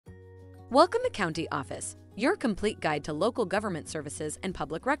Welcome to County Office, your complete guide to local government services and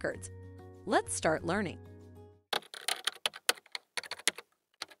public records. Let's start learning.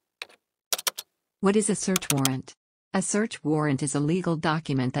 What is a search warrant? A search warrant is a legal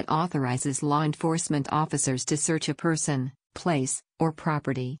document that authorizes law enforcement officers to search a person, place, or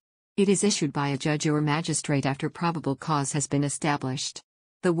property. It is issued by a judge or magistrate after probable cause has been established.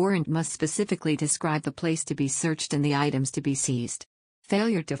 The warrant must specifically describe the place to be searched and the items to be seized.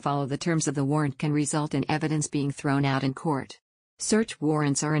 Failure to follow the terms of the warrant can result in evidence being thrown out in court. Search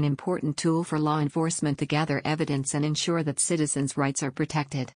warrants are an important tool for law enforcement to gather evidence and ensure that citizens' rights are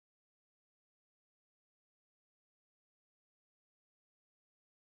protected.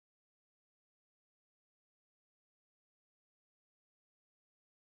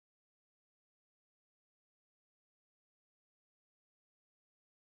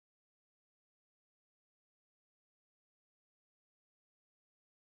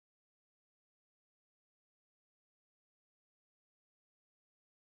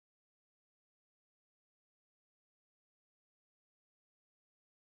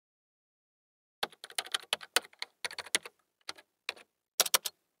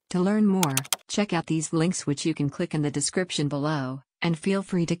 To learn more, check out these links which you can click in the description below, and feel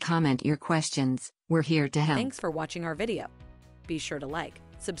free to comment your questions. We're here to help. Thanks for watching our video. Be sure to like,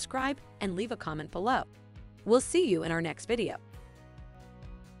 subscribe, and leave a comment below. We'll see you in our next video.